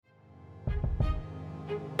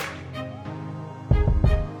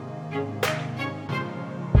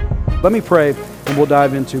Let me pray, and we'll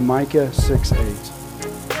dive into Micah 6:8.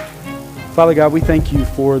 Father God, we thank you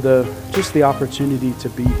for just the opportunity to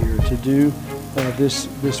be here, to do this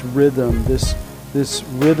rhythm, this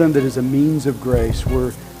rhythm that is a means of grace,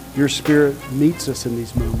 where your Spirit meets us in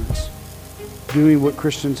these moments, doing what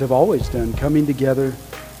Christians have always done, coming together,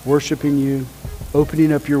 worshiping you,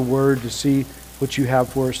 opening up your word to see what you have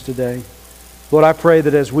for us today. Lord, I pray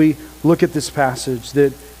that as we look at this passage,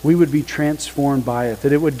 that we would be transformed by it,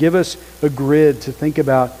 that it would give us a grid to think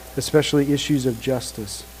about, especially issues of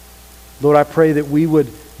justice. Lord, I pray that we would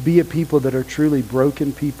be a people that are truly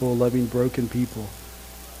broken people, loving broken people.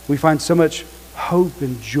 We find so much hope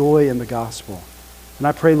and joy in the gospel. And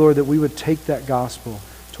I pray, Lord, that we would take that gospel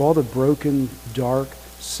to all the broken, dark,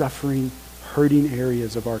 suffering, hurting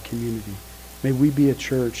areas of our community. May we be a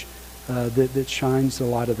church that shines the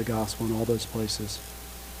light of the gospel in all those places.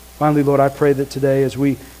 Finally, Lord, I pray that today as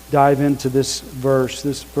we dive into this verse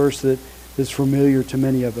that is familiar to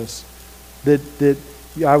many of us, that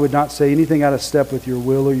I would not say anything out of step with your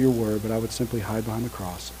will or your word, but I would simply hide behind the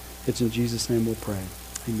cross. It's in Jesus' name we'll pray.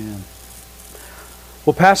 Amen.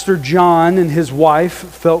 Well, Pastor John and his wife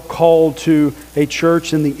felt called to a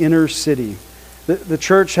church in the inner city. The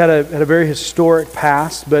church had a very historic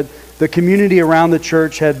past, but the community around the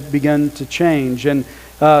church had begun to change. And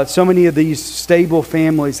so many of these stable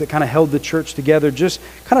families that kind of held the church together just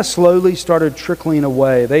kind of slowly started trickling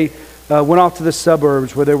away. They went off to the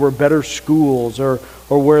suburbs where there were better schools or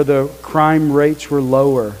where the crime rates were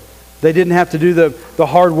lower. They didn't have to do the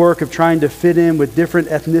hard work of trying to fit in with different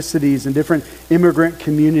ethnicities and different immigrant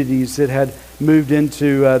communities that had moved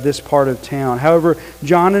into this part of town. However,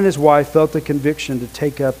 John and his wife felt the conviction to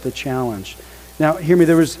take up the challenge. Now, hear me,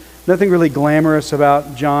 there was nothing really glamorous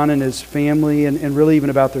about John and his family and really even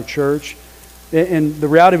about their church. And the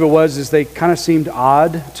reality of it is they kind of seemed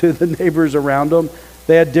odd to the neighbors around them.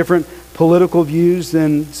 They had different political views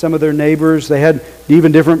than some of their neighbors. They had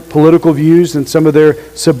even different political views than some of their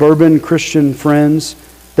suburban Christian friends.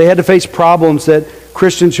 They had to face problems that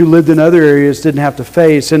Christians who lived in other areas didn't have to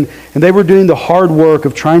face. And they were doing the hard work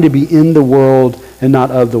of trying to be in the world and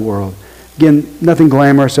not of the world. Again, nothing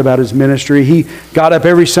glamorous about his ministry. He got up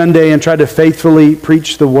every Sunday and tried to faithfully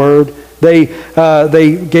preach the word. They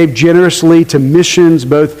gave generously to missions,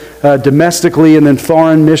 both domestically and then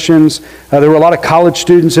foreign missions. There were a lot of college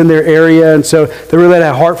students in their area, and so they really had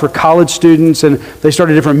a heart for college students, and they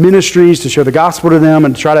started different ministries to share the gospel to them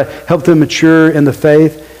and to try to help them mature in the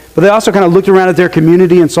faith. But they also kind of looked around at their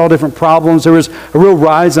community and saw different problems. There was a real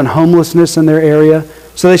rise in homelessness in their area.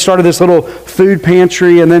 So they started this little food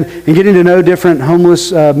pantry, and getting to know different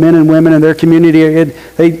homeless men and women in their community,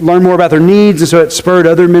 they learned more about their needs, and so it spurred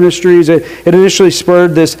other ministries. It initially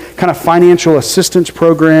spurred this kind of financial assistance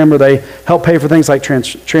program where they help pay for things like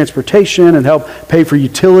transportation and help pay for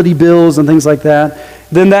utility bills and things like that.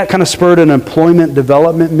 Then that kind of spurred an employment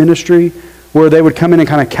development ministry where they would come in and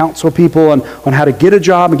kind of counsel people on how to get a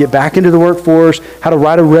job and get back into the workforce, how to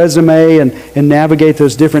write a resume and navigate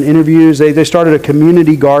those different interviews. They started a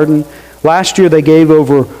community garden. Last year they gave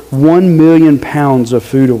over 1 million pounds of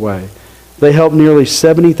food away. They helped nearly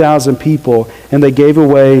 70,000 people, and they gave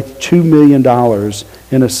away $2 million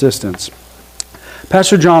in assistance.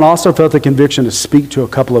 Pastor John also felt the conviction to speak to a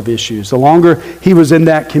couple of issues. The longer he was in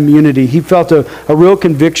that community, he felt a real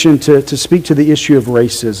conviction to speak to the issue of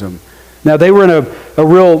racism. Now, they were in a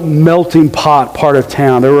real melting pot part of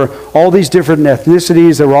town. There were all these different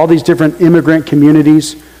ethnicities. There were all these different immigrant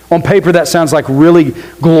communities. On paper, that sounds like really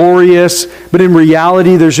glorious, but in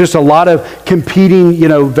reality, there's just a lot of competing,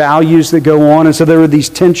 values that go on. And so there were these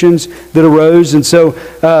tensions that arose. And so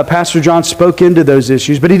Pastor John spoke into those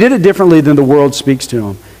issues, but he did it differently than the world speaks to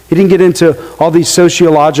him. He didn't get into all these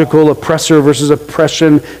sociological oppressor versus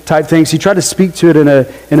oppression type things. He tried to speak to it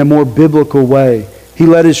in a more biblical way. He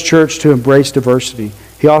led his church to embrace diversity.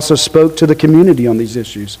 He also spoke to the community on these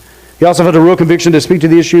issues. He also felt a real conviction to speak to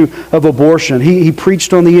the issue of abortion. He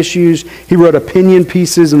preached on the issues. He wrote opinion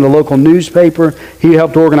pieces in the local newspaper. He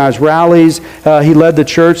helped organize rallies. He led the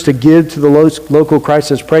church to give to the local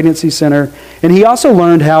crisis pregnancy center. And he also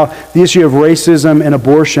learned how the issue of racism and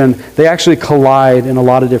abortion, they actually collide in a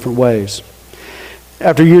lot of different ways.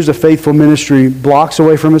 After years of faithful ministry, blocks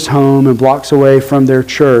away from his home and blocks away from their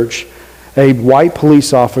church, a white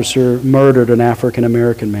police officer murdered an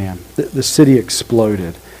African-American man. The city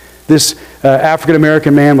exploded. This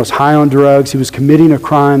African-American man was high on drugs. He was committing a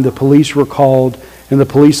crime. The police were called, and the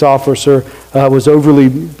police officer was overly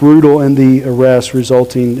brutal in the arrest,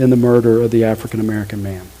 resulting in the murder of the African-American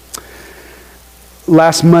man.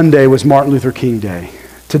 Last Monday was Martin Luther King Day.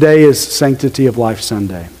 Today is Sanctity of Life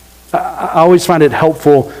Sunday. I always find it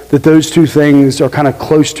helpful that those two things are kind of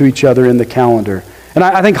close to each other in the calendar. And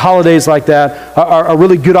I think holidays like that are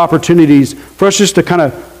really good opportunities for us just to kind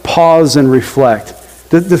of pause and reflect,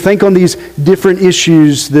 to think on these different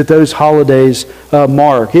issues that those holidays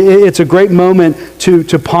mark. It's a great moment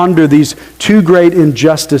to ponder these two great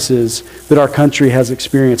injustices that our country has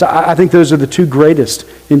experienced. I think those are the two greatest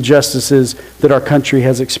injustices that our country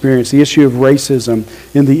has experienced, the issue of racism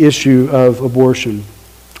and the issue of abortion.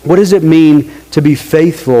 What does it mean to be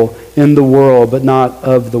faithful in the world but not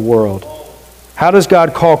of the world? How does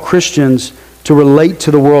God call Christians to relate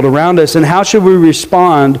to the world around us? And how should we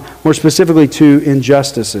respond more specifically to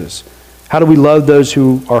injustices? How do we love those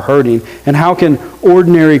who are hurting? And how can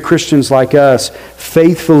ordinary Christians like us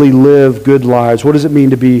faithfully live good lives? What does it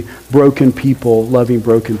mean to be broken people, loving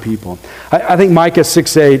broken people? I think Micah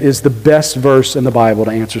 6:8 is the best verse in the Bible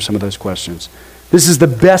to answer some of those questions. This is the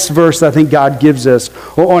best verse that I think God gives us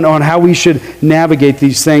on how we should navigate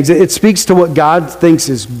these things. It speaks to what God thinks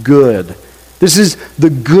is good. This is the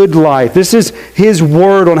good life. This is His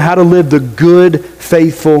word on how to live the good,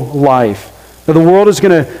 faithful life. Now, the world is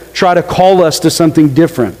going to try to call us to something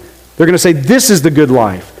different. They're going to say, this is the good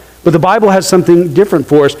life. But the Bible has something different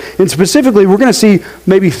for us. And specifically, we're going to see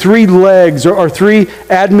maybe three legs or three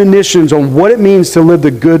admonitions on what it means to live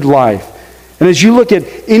the good life. And as you look at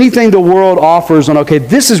anything the world offers on, okay,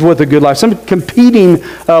 this is what the good life, some competing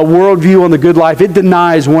worldview on the good life, it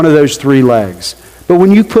denies one of those three legs. But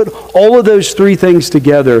when you put all of those three things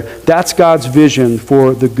together, that's God's vision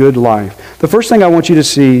for the good life. The first thing I want you to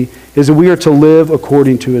see is that we are to live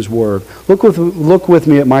according to His word. Look with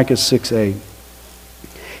me at Micah 6:8.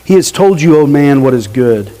 He has told you, O man, what is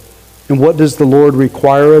good. And what does the Lord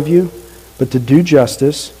require of you? But to do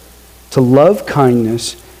justice, to love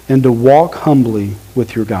kindness, and to walk humbly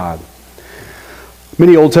with your God.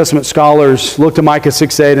 Many Old Testament scholars look to Micah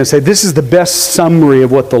 6:8 and say, this is the best summary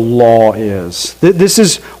of what the law is. This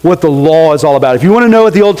is what the law is all about. If you want to know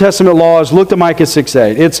what the Old Testament law is, look to Micah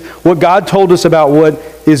 6:8. It's what God told us about what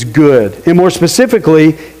is good. And more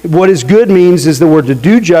specifically, what is good means is that we're to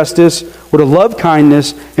do justice, we're to love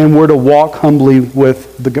kindness, and we're to walk humbly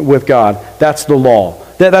with God. That's the law.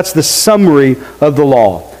 That's the summary of the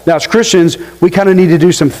law. Now, as Christians, we kind of need to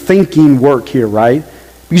do some thinking work here, right?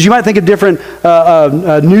 Because you might think of different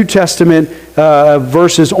New Testament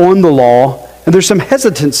verses on the law, and there's some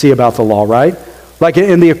hesitancy about the law, right? Like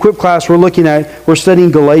in the Equip class we're studying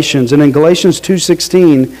Galatians, and in Galatians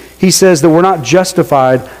 2:16, he says that we're not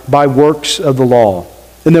justified by works of the law.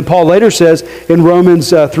 And then Paul later says in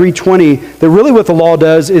Romans 3:20 that really what the law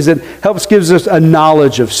does is it gives us a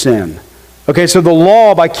knowledge of sin. Okay, so the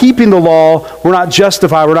law, by keeping the law, we're not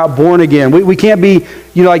justified, we're not born again. We can't be,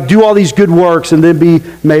 do all these good works and then be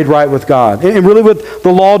made right with God. And really what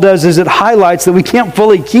the law does is it highlights that we can't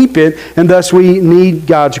fully keep it, and thus we need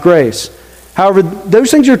God's grace. However, those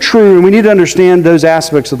things are true, and we need to understand those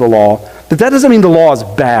aspects of the law, but that doesn't mean the law is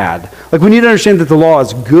bad. Like, we need to understand that the law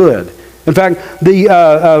is good. In fact,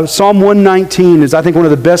 the Psalm 119 is, I think, one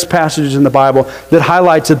of the best passages in the Bible that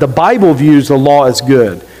highlights that the Bible views the law as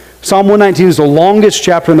good. Psalm 119 is the longest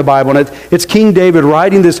chapter in the Bible, and it's King David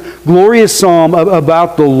writing this glorious psalm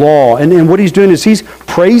about the law. And what he's doing is he's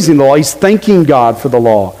praising the law. He's thanking God for the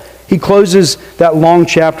law. He closes that long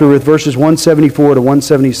chapter with verses 174 to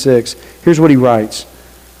 176. Here's what he writes.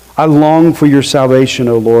 I long for your salvation,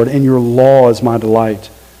 O Lord, and your law is my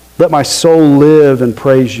delight. Let my soul live and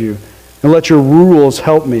praise you, and let your rules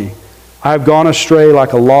help me. I have gone astray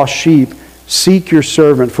like a lost sheep. Seek your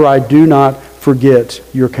servant, for I do not forget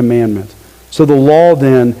your commandment. So the law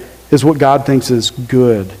then is what God thinks is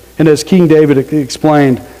good. And as King David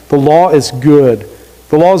explained, the law is good.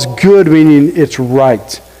 The law is good meaning it's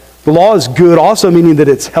right. The law is good also meaning that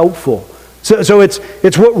it's helpful. So it's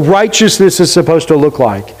what righteousness is supposed to look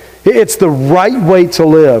like. It's the right way to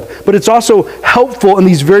live. But it's also helpful in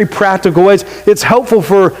these very practical ways. It's helpful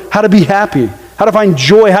for how to be happy, how to find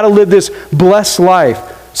joy, how to live this blessed life.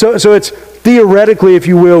 So it's theoretically, if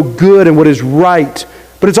you will, good and what is right,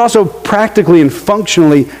 but it's also practically and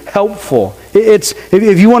functionally helpful.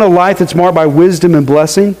 If you want a life that's marked by wisdom and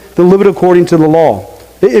blessing, then live it according to the law.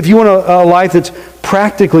 If you want a life that's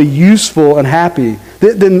practically useful and happy,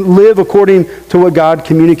 then live according to what God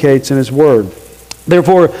communicates in His Word.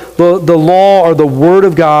 Therefore, the law or the Word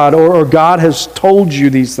of God or God has told you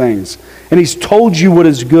these things, and He's told you what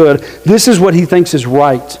is good. This is what He thinks is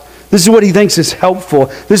right. This is what He thinks is helpful.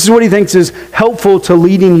 This is what He thinks is helpful to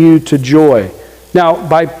leading you to joy. Now,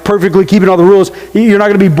 by perfectly keeping all the rules, you're not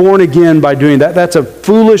going to be born again by doing that. That's a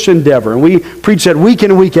foolish endeavor. And we preach that week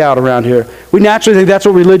in and week out around here. We naturally think that's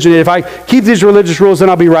what religion is. If I keep these religious rules, then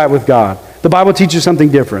I'll be right with God. The Bible teaches something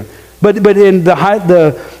different. But in the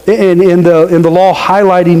law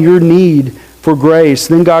highlighting your need for grace,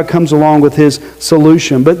 then God comes along with his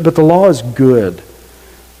solution. But the law is good.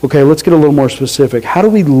 Okay, let's get a little more specific. How do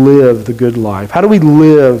we live the good life? How do we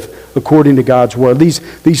live according to God's word?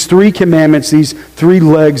 These three commandments, these three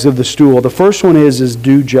legs of the stool. The first one is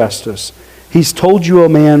do justice. He's told you, O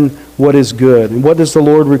man, what is good. And what does the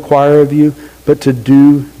Lord require of you? But to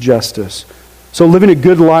do justice. So living a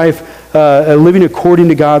good life, living according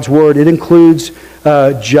to God's word, it includes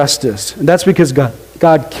justice. And that's because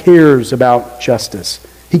God cares about justice.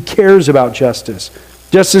 He cares about justice.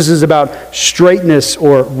 Justice is about straightness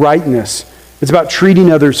or rightness. It's about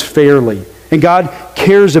treating others fairly. And God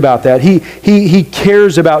cares about that. He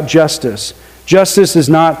cares about justice. Justice is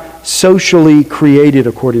not socially created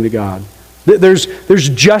according to God. There's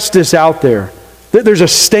justice out there. There's a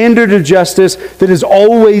standard of justice that has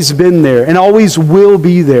always been there and always will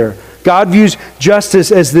be there. God views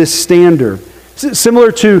justice as this standard.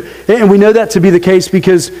 Similar to, and we know that to be the case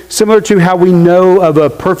because similar to how we know of a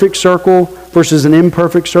perfect circle versus an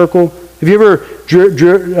imperfect circle. Have you ever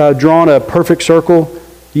drawn a perfect circle?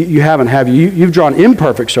 You haven't, have you? You've drawn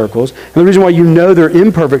imperfect circles. And the reason why you know they're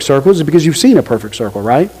imperfect circles is because you've seen a perfect circle,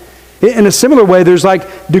 right? In a similar way, there's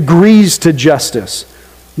like degrees to justice.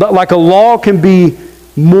 Like a law can be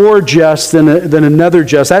more just than another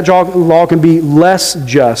just. That law can be less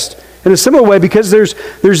just. In a similar way, because there's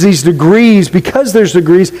these degrees,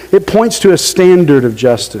 it points to a standard of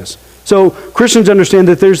justice. So Christians understand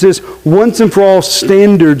that there's this once and for all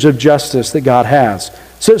standards of justice that God has.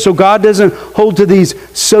 So God doesn't hold to these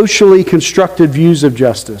socially constructed views of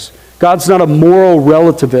justice. God's not a moral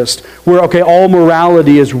relativist where, okay, all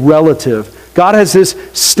morality is relative. God has this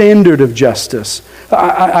standard of justice.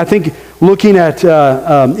 I think looking at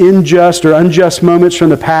unjust or unjust moments from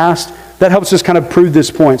the past, that helps us kind of prove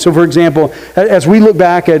this point. So for example, as we look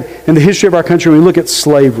back in the history of our country, we look at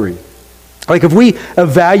slavery. Like if we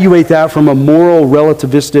evaluate that from a moral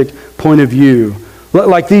relativistic point of view,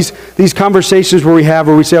 like these conversations where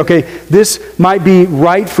we say, okay, this might be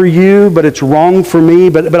right for you, but it's wrong for me,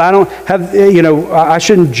 but I don't have, I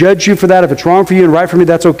shouldn't judge you for that. If it's wrong for you and right for me,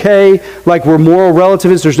 that's okay. Like we're moral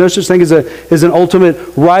relativists. There's no such thing as an ultimate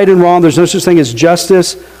right and wrong. There's no such thing as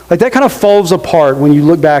justice. Like that kind of falls apart when you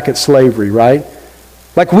look back at slavery, right?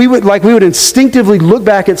 Like we would instinctively look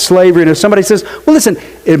back at slavery, and if somebody says, well, listen,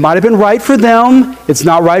 it might have been right for them. It's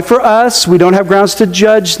not right for us. We don't have grounds to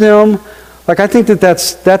judge them. Like I think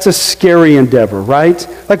that's a scary endeavor, right?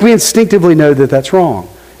 Like we instinctively know that that's wrong.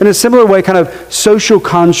 In a similar way, kind of social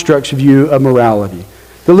constructs view of morality.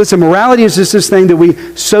 But listen, morality is just this thing that we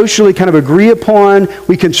socially kind of agree upon.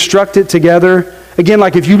 We construct it together. Again,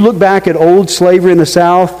 like if you look back at old slavery in the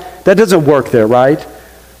South, that doesn't work there, right?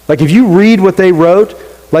 Like if you read what they wrote,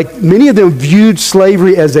 like many of them viewed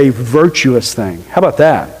slavery as a virtuous thing. How about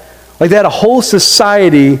that? Like they had a whole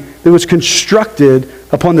society that was constructed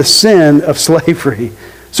upon the sin of slavery.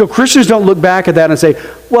 So Christians don't look back at that and say,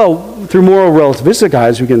 well, through moral relativistic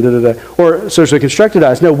eyes we can or socially constructed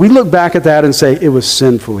eyes. No, we look back at that and say it was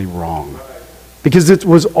sinfully wrong. Because it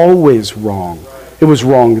was always wrong. It was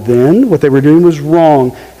wrong then. What they were doing was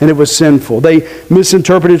wrong, and it was sinful. They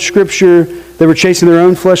misinterpreted Scripture. They were chasing their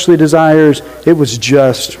own fleshly desires. It was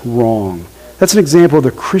just wrong. That's an example of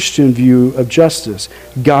the Christian view of justice.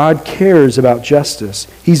 God cares about justice.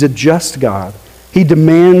 He's a just God. He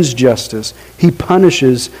demands justice. He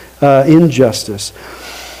punishes injustice.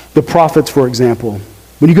 The prophets, for example.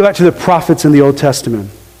 When you go back to the prophets in the Old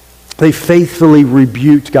Testament, they faithfully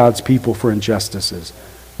rebuked God's people for injustices.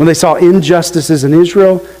 When they saw injustices in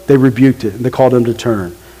Israel, they rebuked it and they called them to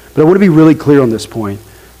turn. But I want to be really clear on this point.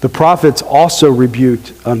 The prophets also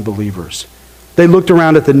rebuked unbelievers. They looked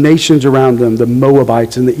around at the nations around them, the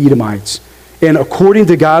Moabites and the Edomites, and according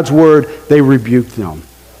to God's word, they rebuked them.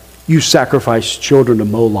 You sacrifice children to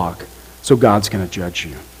Moloch, so God's going to judge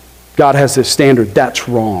you. God has this standard. That's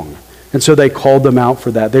wrong. And so they called them out for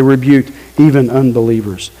that. They rebuked even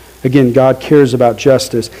unbelievers. Again, God cares about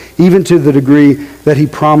justice, even to the degree that he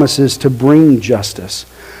promises to bring justice.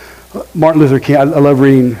 Martin Luther King, I love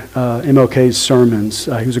reading MLK's sermons.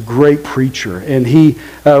 He was a great preacher, and he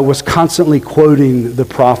was constantly quoting the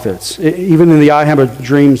prophets. Even in the I Have a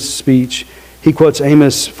Dream speech, he quotes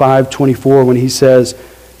Amos 5:24 when he says,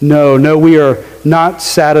 No, we are not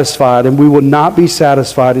satisfied, and we will not be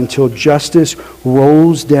satisfied until justice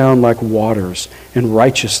rolls down like waters and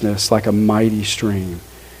righteousness like a mighty stream.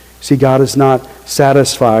 See, God is not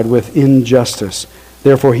satisfied with injustice.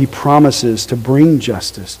 Therefore, he promises to bring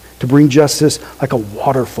justice like a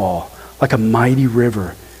waterfall, like a mighty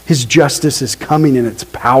river. His justice is coming and it's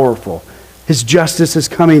powerful. His justice is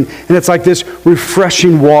coming and it's like this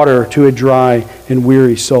refreshing water to a dry and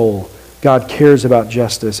weary soul. God cares about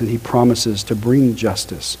justice and he promises to bring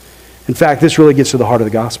justice. In fact, this really gets to the heart of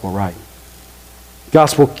the gospel, right?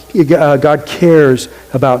 God cares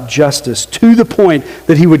about justice to the point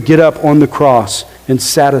that he would get up on the cross and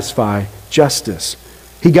satisfy justice.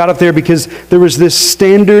 He got up there because there was this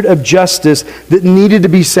standard of justice that needed to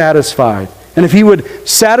be satisfied. And if he would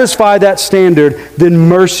satisfy that standard, then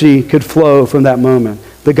mercy could flow from that moment.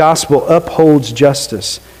 The gospel upholds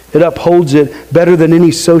justice. It upholds it better than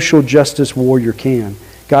any social justice warrior can.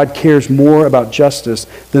 God cares more about justice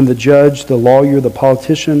than the judge, the lawyer, the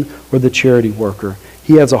politician, or the charity worker.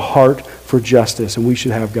 He has a heart for justice, and we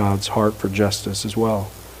should have God's heart for justice as well.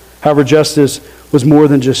 However, justice was more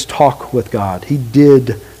than just talk with God. He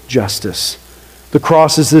did justice. The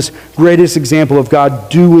cross is this greatest example of God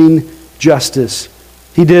doing justice.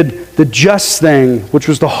 He did the just thing, which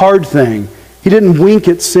was the hard thing. He didn't wink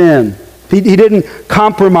at sin. He didn't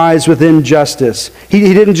compromise with injustice. He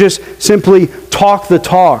didn't just simply talk the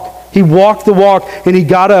talk. He walked the walk and he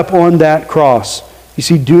got up on that cross. You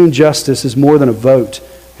see, doing justice is more than a vote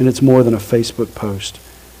and it's more than a Facebook post.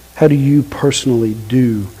 How do you personally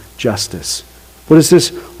do justice? What does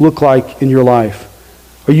this look like in your life?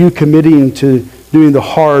 Are you committing to doing the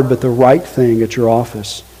hard but the right thing at your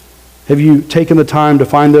office? Have you taken the time to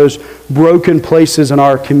find those broken places in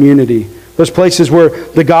our community? Those places where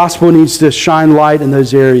the gospel needs to shine light in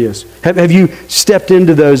those areas. Have you stepped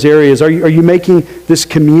into those areas? Are you making this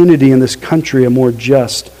community and this country a more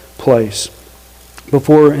just place?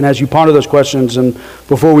 And as you ponder those questions and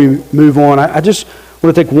before we move on, I just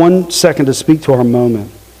want to take 1 second to speak to our moment.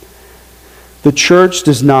 The church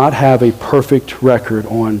does not have a perfect record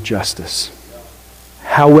on justice.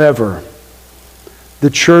 However, the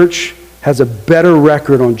church has a better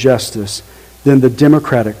record on justice than the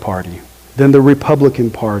Democratic Party, than the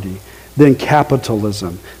Republican Party, than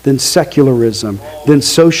capitalism, than secularism, than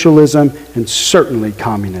socialism, and certainly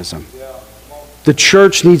communism. The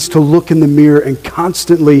church needs to look in the mirror and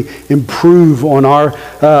constantly improve on our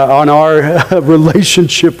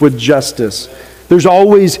relationship with justice. There's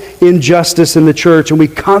always injustice in the church, and we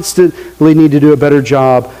constantly need to do a better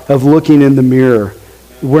job of looking in the mirror.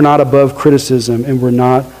 We're not above criticism, and we're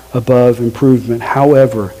not above improvement.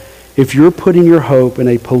 However, if you're putting your hope in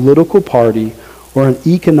a political party or an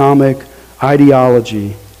economic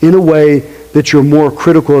ideology in a way that you're more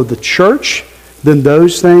critical of the church than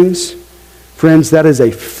those things, friends, that is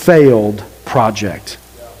a failed project.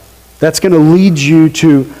 That's going to lead you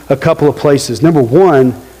to a couple of places. Number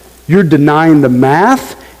one, you're denying the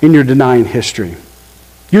math and you're denying history.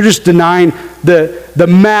 You're just denying the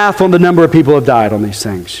math on the number of people who have died on these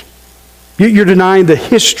things. You're denying the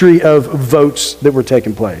history of votes that were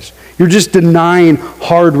taking place. You're just denying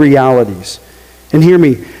hard realities. And hear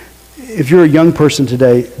me, if you're a young person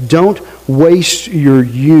today, don't waste your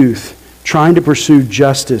youth trying to pursue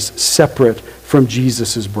justice separate from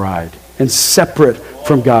Jesus' bride and separate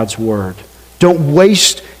from God's word. Don't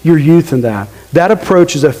waste your youth in that. That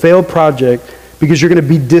approach is a failed project because you're going to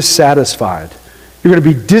be dissatisfied. You're going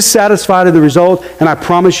to be dissatisfied in the result, and I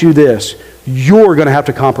promise you this, you're going to have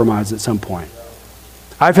to compromise at some point.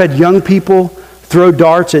 I've had young people throw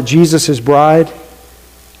darts at Jesus' bride,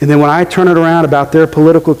 and then when I turn it around about their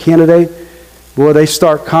political candidate, boy, they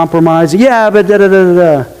start compromising. Yeah, but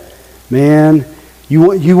da-da-da-da-da. Man,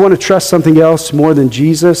 you want to trust something else more than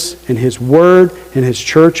Jesus and his word and his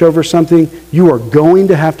church over something, you are going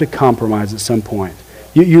to have to compromise at some point.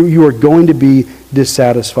 You are going to be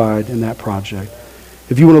dissatisfied in that project.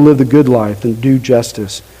 If you want to live the good life, then do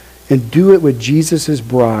justice. And do it with Jesus'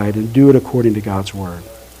 bride and do it according to God's word.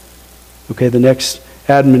 Okay, the next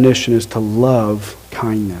admonition is to love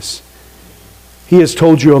kindness. He has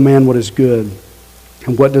told you, O man, what is good.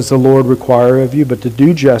 And what does the Lord require of you? But to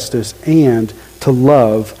do justice and to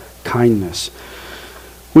love kindness.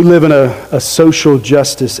 We live in a social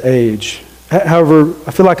justice age. However,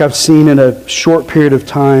 I feel like I've seen in a short period of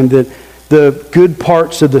time that the good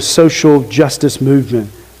parts of the social justice movement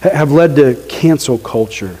have led to cancel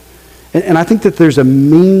culture. And I think that there's a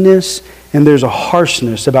meanness and there's a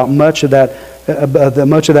harshness about much of that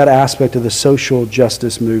aspect of the social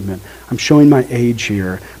justice movement. I'm showing my age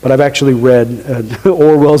here, but I've actually read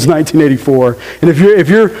Orwell's 1984. And if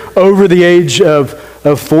you're over the age of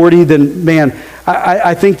 40, then man,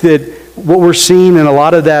 I think that what we're seeing in a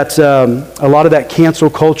lot of that cancel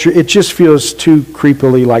culture, it just feels too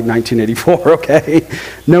creepily like 1984, okay?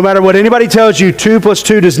 No matter what anybody tells you, 2 +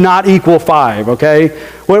 2 does not equal 5, okay?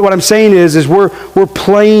 What I'm saying is we're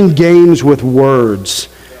playing games with words.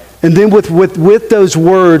 And then with those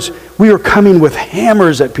words, we are coming with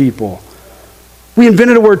hammers at people. We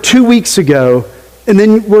invented a word 2 weeks ago, and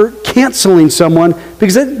then we're canceling someone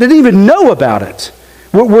because they didn't even know about it.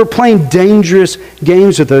 We're playing dangerous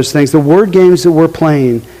games with those things. The word games that we're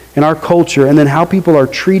playing in our culture and then how people are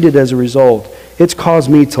treated as a result, it's caused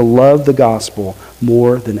me to love the gospel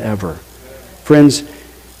more than ever. Friends,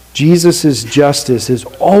 Jesus' justice is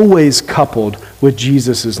always coupled with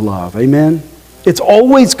Jesus' love. Amen? It's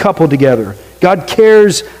always coupled together. God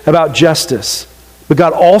cares about justice, but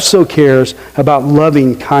God also cares about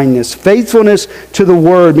loving kindness. Faithfulness to the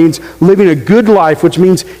word means living a good life, which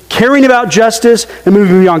means caring about justice and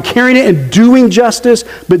moving beyond caring it and doing justice,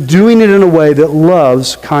 but doing it in a way that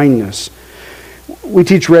loves kindness. We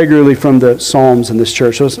teach regularly from the Psalms in this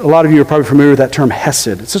church. So a lot of you are probably familiar with that term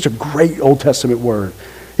hesed. It's such a great Old Testament word.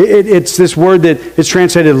 It's this word that is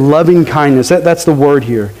translated loving kindness. That's the word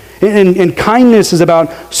here. And kindness is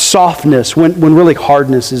about softness when really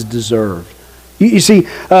hardness is deserved. You see,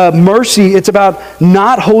 mercy, it's about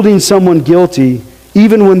not holding someone guilty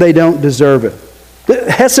even when they don't deserve it.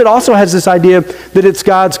 Hesed also has this idea that it's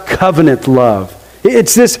God's covenant love.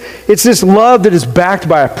 It's this love that is backed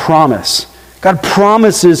by a promise. God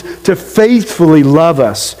promises to faithfully love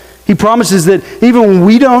us. He promises that even when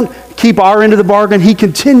we don't keep our end of the bargain, He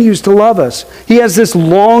continues to love us. He has this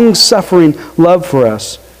long-suffering love for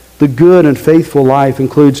us. The good and faithful life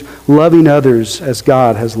includes loving others as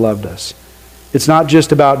God has loved us. It's not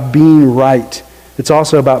just about being right. It's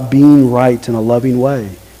also about being right in a loving way.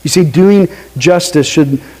 You see, doing justice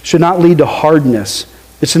should not lead to hardness.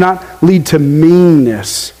 It should not lead to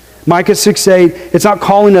meanness. Micah 6:8, it's not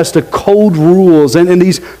calling us to cold rules and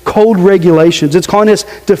these cold regulations. It's calling us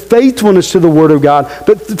to faithfulness to the Word of God,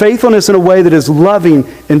 but faithfulness in a way that is loving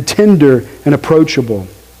and tender and approachable.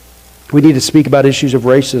 We need to speak about issues of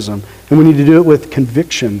racism, and we need to do it with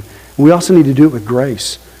conviction. We also need to do it with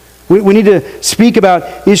grace. We need to speak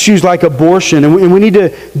about issues like abortion, and we need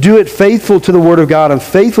to do it faithful to the Word of God and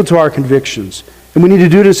faithful to our convictions. And we need to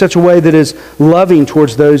do it in such a way that is loving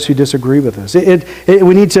towards those who disagree with us.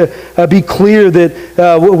 We need to be clear that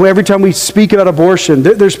every time we speak about abortion,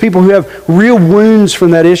 there's people who have real wounds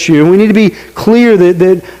from that issue. And we need to be clear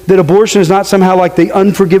that abortion is not somehow like the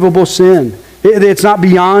unforgivable sin. It's not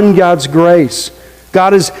beyond God's grace.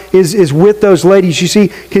 God is with those ladies. You see,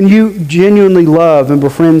 can you genuinely love and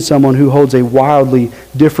befriend someone who holds a wildly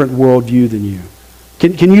different worldview than you?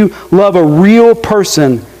 Can you love a real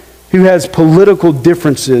person who has political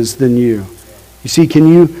differences than you? You see, can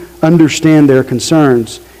you understand their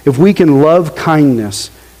concerns? If we can love kindness,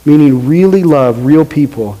 meaning really love real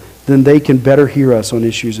people, then they can better hear us on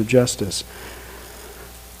issues of justice.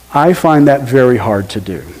 I find that very hard to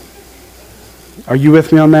do. Are you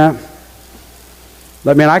with me on that?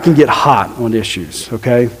 Man, I can get hot on issues,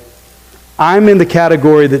 okay? I'm in the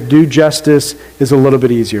category that do justice is a little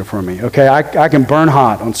bit easier for me, okay? I can burn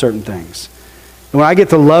hot on certain things. And when I get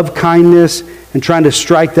to love kindness and trying to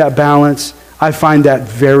strike that balance, I find that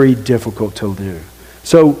very difficult to do.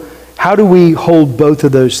 So how do we hold both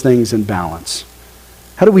of those things in balance?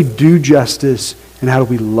 How do we do justice and how do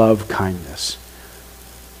we love kindness?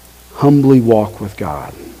 Humbly walk with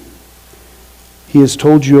God. He has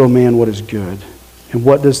told you, O man, what is good. And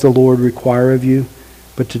what does the Lord require of you?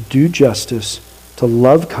 But to do justice, to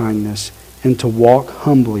love kindness, and to walk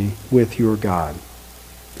humbly with your God.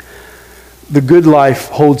 The good life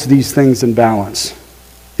holds these things in balance.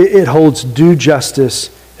 It holds do justice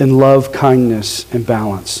and love kindness in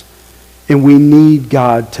balance. And we need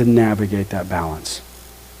God to navigate that balance.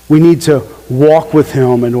 We need to walk with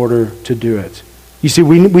Him in order to do it. You see,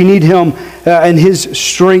 we need Him and His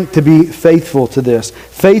strength to be faithful to this.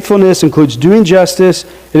 Faithfulness includes doing justice.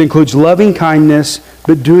 It includes loving kindness,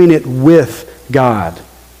 but doing it with God.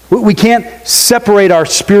 We can't separate our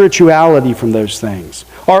spirituality from those things.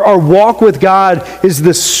 Our walk with God is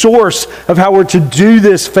the source of how we're to do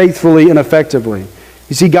this faithfully and effectively.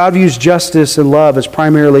 You see, God views justice and love as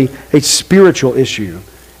primarily a spiritual issue.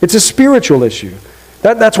 It's a spiritual issue.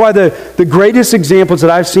 That's why the greatest examples that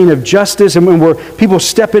I've seen of justice and where people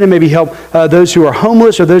step in and maybe help those who are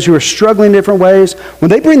homeless or those who are struggling in different ways, when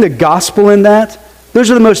they bring the gospel in that, those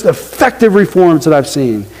are the most effective reforms that I've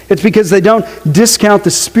seen. It's because they don't discount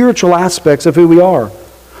the spiritual aspects of who we are.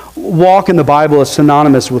 Walk in the Bible is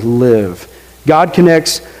synonymous with live. God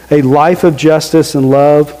connects a life of justice and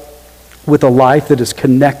love with a life that is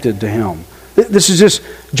connected to Him. This is just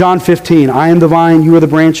John 15. I am the vine, you are the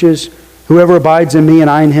branches. Whoever abides in me and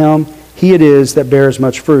I in him, he it is that bears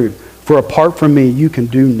much fruit. For apart from me, you can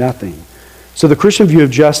do nothing. So the Christian view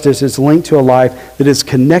of justice is linked to a life that is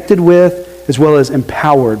connected with as well as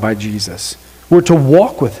empowered by Jesus. We're to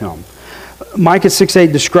walk with him. Micah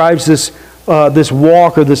 6:8 describes this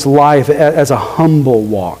walk or this life as a humble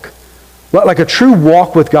walk. Like a true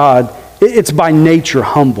walk with God, it's by nature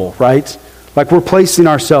humble, right? Like we're placing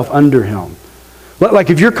ourselves under him. Like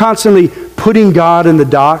if you're constantly putting God in the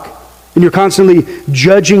dock and you're constantly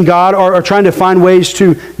judging God or trying to find ways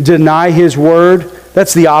to deny his word,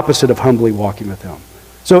 that's the opposite of humbly walking with him.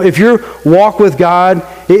 So if your walk with God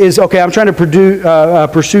is, okay, I'm trying to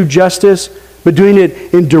pursue justice, but doing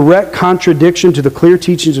it in direct contradiction to the clear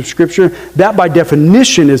teachings of Scripture, that by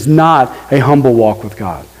definition is not a humble walk with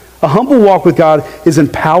God. A humble walk with God is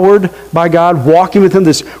empowered by God, walking with him,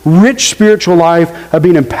 this rich spiritual life of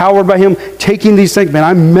being empowered by him, taking these things, man,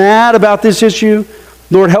 I'm mad about this issue.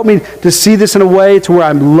 Lord, help me to see this in a way to where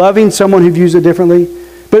I'm loving someone who views it differently.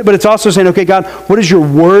 But it's also saying, okay, God, what does your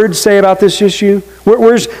word say about this issue?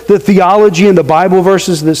 Where's the theology and the Bible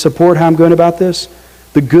verses that support how I'm going about this?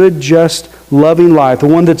 The good, just, loving life, the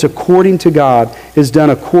one that's according to God, is done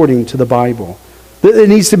according to the Bible. It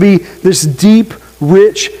needs to be this deep,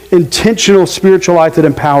 rich, intentional spiritual life that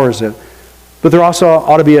empowers it. But there also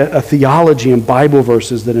ought to be a theology and Bible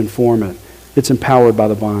verses that inform it. It's empowered by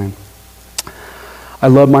the vine. I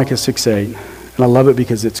love Micah 6:8, and I love it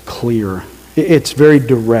because it's clear. It's very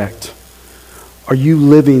direct. Are you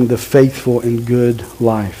living the faithful and good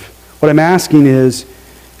life? What I'm asking is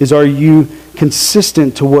are you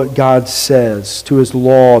consistent to what God says, to his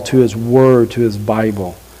law, to his word, to his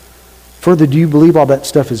Bible? Further, do you believe all that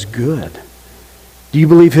stuff is good? Do you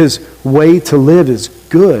believe his way to live is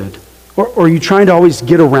good? Or are you trying to always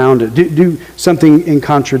get around it, do something in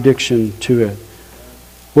contradiction to it?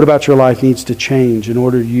 What about your life needs to change in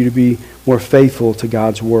order for you to be more faithful to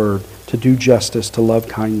God's word, to do justice, to love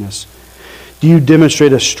kindness? Do you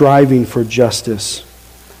demonstrate a striving for justice?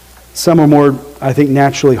 Some are more, I think,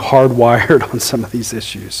 naturally hardwired on some of these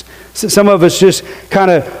issues. Some of us just kind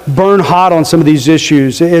of burn hot on some of these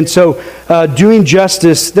issues. And so doing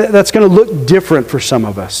justice, that's going to look different for some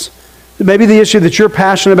of us. Maybe the issue that you're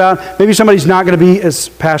passionate about, maybe somebody's not going to be as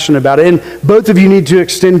passionate about it. And both of you need to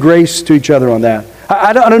extend grace to each other on that.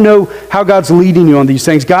 I don't know how God's leading you on these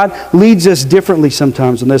things. God leads us differently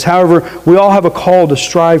sometimes on this. However, we all have a call to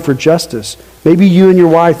strive for justice. Maybe you and your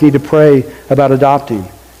wife need to pray about adopting.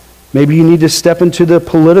 Maybe you need to step into the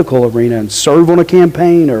political arena and serve on a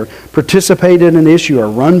campaign or participate in an issue or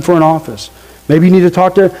run for an office. Maybe you need to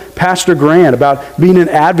talk to Pastor Grant about being an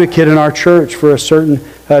advocate in our church for a certain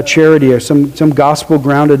charity or some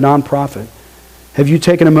gospel-grounded nonprofit. Have you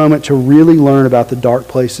taken a moment to really learn about the dark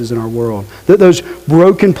places in our world? Those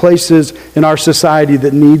broken places in our society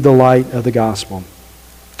that need the light of the gospel?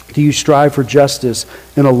 Do you strive for justice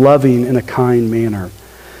in a loving and a kind manner?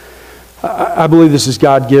 I believe this is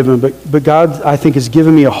God-given, but God, I think, has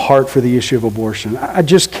given me a heart for the issue of abortion. I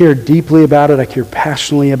just care deeply about it. I care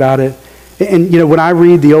passionately about it. And, when I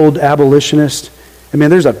read the old abolitionist,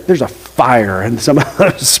 there's a fire in some of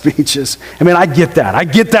those speeches. I get that. I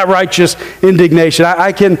get that righteous indignation.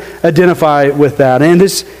 I can identify with that. And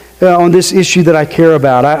this on this issue that I care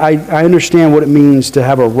about, I understand what it means to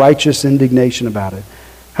have a righteous indignation about it.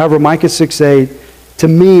 However, Micah 6:8, to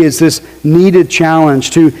me, is this needed challenge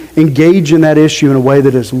to engage in that issue in a way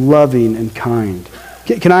that is loving and kind.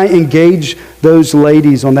 Can I engage those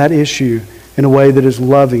ladies on that issue in a way that is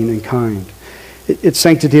loving and kind? It's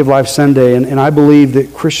Sanctity of Life Sunday, and I believe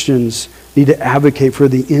that Christians need to advocate for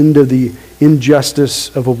the end of the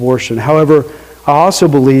injustice of abortion. However, I also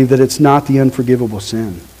believe that it's not the unforgivable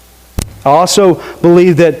sin. I also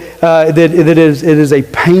believe that it is a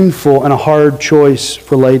painful and a hard choice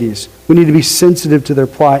for ladies. We need to be sensitive to their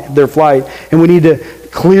plight, and we need to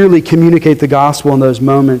clearly communicate the gospel in those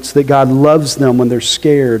moments that God loves them when they're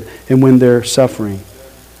scared and when they're suffering.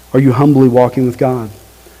 Are you humbly walking with God?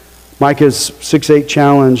 Micah's 6:8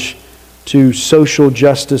 challenge to social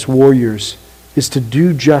justice warriors is to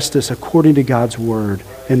do justice according to God's word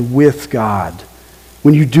and with God.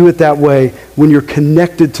 When you do it that way, when you're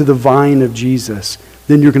connected to the vine of Jesus,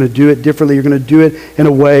 then you're going to do it differently. You're going to do it in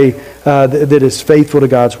a way that is faithful to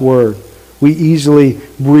God's word. We easily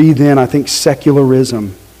breathe in, I think,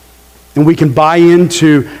 secularism. And we can buy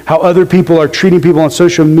into how other people are treating people on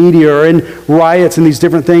social media or in riots and these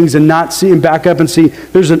different things and not see and back up and see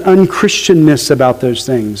there's an unchristianness about those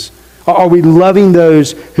things. Are we loving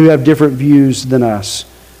those who have different views than us?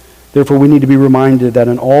 Therefore, we need to be reminded that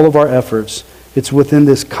in all of our efforts It's within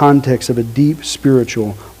this context of a deep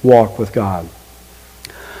spiritual walk with God.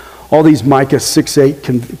 All these Micah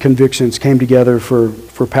 6:8 convictions came together for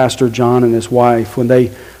Pastor John and his wife when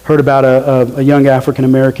they heard about a young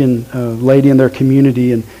African-American lady in their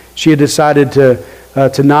community, and she had decided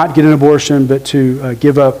to not get an abortion, but to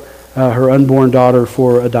give up her unborn daughter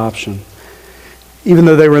for adoption. Even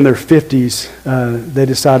though they were in their 50s, they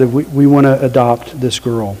decided, we want to adopt this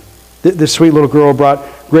girl. This sweet little girl brought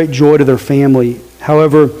great joy to their family.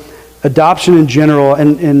 However, adoption in general,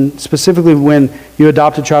 and specifically when you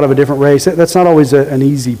adopt a child of a different race, that's not always an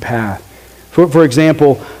easy path. For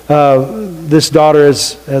example, this daughter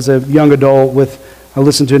as a young adult, I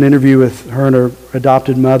listened to an interview with her and her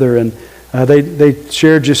adopted mother, and they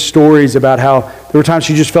shared just stories about how there were times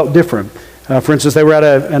she just felt different. For instance, they were at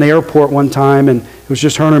an airport one time, and it was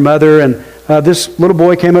just her and her mother, and this little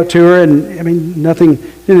boy came up to her, and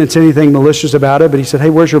didn't say anything malicious about it, but he said, "Hey,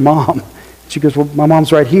 where's your mom?" She goes, "Well, my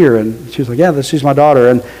mom's right here." And she was like, "Yeah, she's my daughter."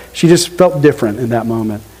 And she just felt different in that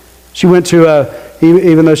moment. She went to,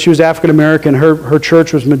 even though she was African American, her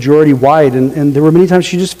church was majority white, and there were many times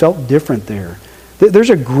she just felt different there. There's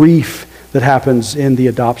a grief that happens in the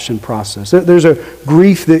adoption process. There's a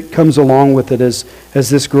grief that comes along with it, as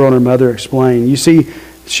this girl and her mother explained. You see,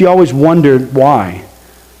 she always wondered why.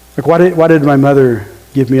 Like, why did my mother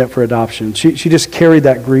give me up for adoption? She just carried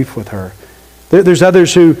that grief with her. There's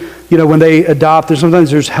others who, when they adopt,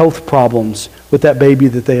 sometimes there's health problems with that baby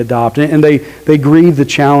that they adopt, and they grieve the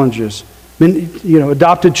challenges. I mean,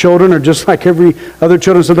 adopted children are just like every other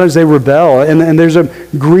children. Sometimes they rebel, and there's a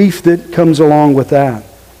grief that comes along with that.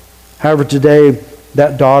 However, today,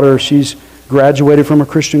 that daughter, she's graduated from a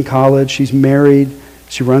Christian college. She's married.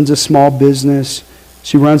 She runs a small business.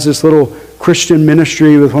 She runs this little Christian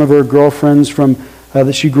ministry with one of her girlfriends from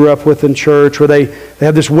that she grew up with in church, where they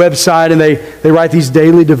have this website, and they write these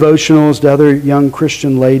daily devotionals to other young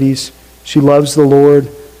Christian ladies. She loves the Lord.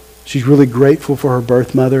 She's really grateful for her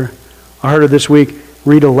birth mother. I heard her this week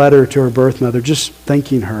read a letter to her birth mother, just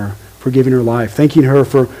thanking her for giving her life, thanking her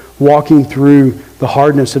for walking through the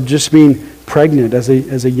hardness of just being pregnant as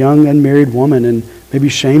a young unmarried woman, and maybe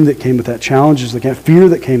shame that came with that, challenges that came, fear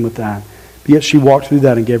that came with that. But yet she walked through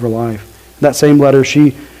that and gave her life. In that same letter,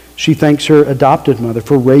 she thanks her adopted mother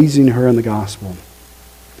for raising her in the gospel.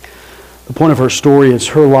 The point of her story is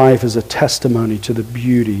her life is a testimony to the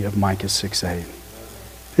beauty of Micah 6:8.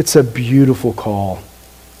 It's a beautiful call.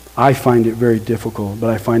 I find it very difficult, but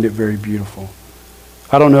I find it very beautiful.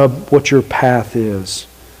 I don't know what your path is,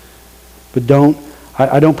 but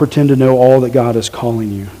I don't pretend to know all that God is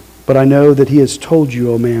calling you, but I know that He has told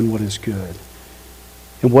you, "Oh man, what is good."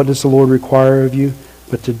 And what does the Lord require of you?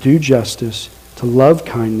 But to do justice, to love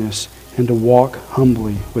kindness, and to walk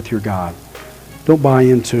humbly with your God. Don't buy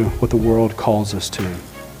into what the world calls us to.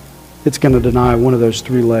 It's going to deny one of those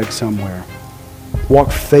three legs somewhere.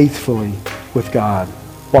 Walk faithfully with God.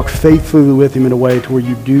 Walk faithfully with Him in a way to where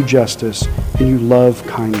you do justice and you love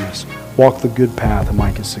kindness. Walk the good path of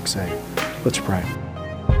Micah 6:8. Let's pray.